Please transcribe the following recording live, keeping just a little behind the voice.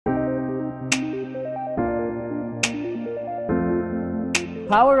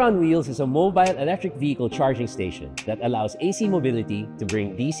Power on Wheels is a mobile electric vehicle charging station that allows ACMobility to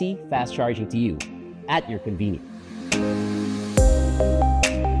bring DC fast charging to you at your convenience.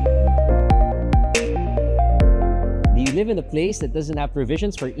 Do you live in a place that doesn't have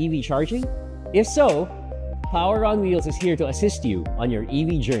provisions for EV charging? If so, Power on Wheels is here to assist you on your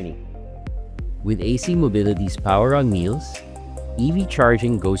EV journey. With ACMobility's Power on Wheels, EV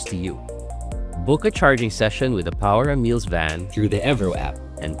charging goes to you. Book a charging session with the Power on Wheels van through the Evro app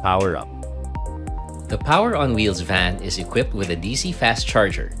and power up. The Power on Wheels van is equipped with a DC fast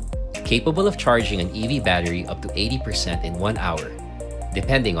charger, capable of charging an EV battery up to 80% in 1 hour,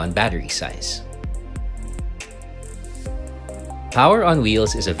 depending on battery size. Power on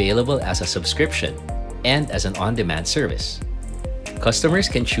Wheels is available as a subscription and as an on-demand service. Customers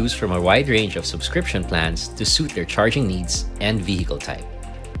can choose from a wide range of subscription plans to suit their charging needs and vehicle type.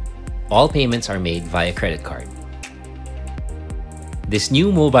 All payments are made via credit card. This new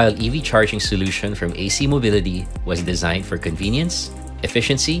mobile EV charging solution from ACMobility was designed for convenience,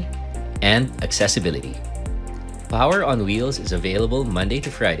 efficiency, and accessibility. Power on Wheels is available Monday to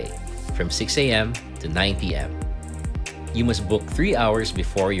Friday from 6 a.m. to 9 p.m. You must book 3 hours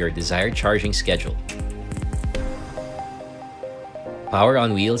before your desired charging schedule. Power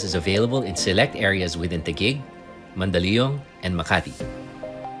on Wheels is available in select areas within Taguig, Mandaluyong, and Makati.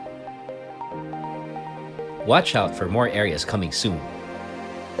 Watch out for more areas coming soon.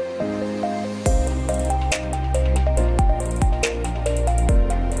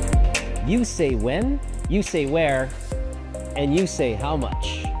 You say when, you say where, and you say how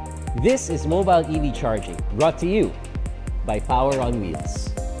much. This is mobile EV charging, brought to you by Power on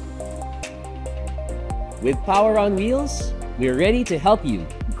Wheels. With Power on Wheels, we're ready to help you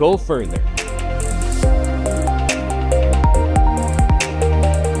go further.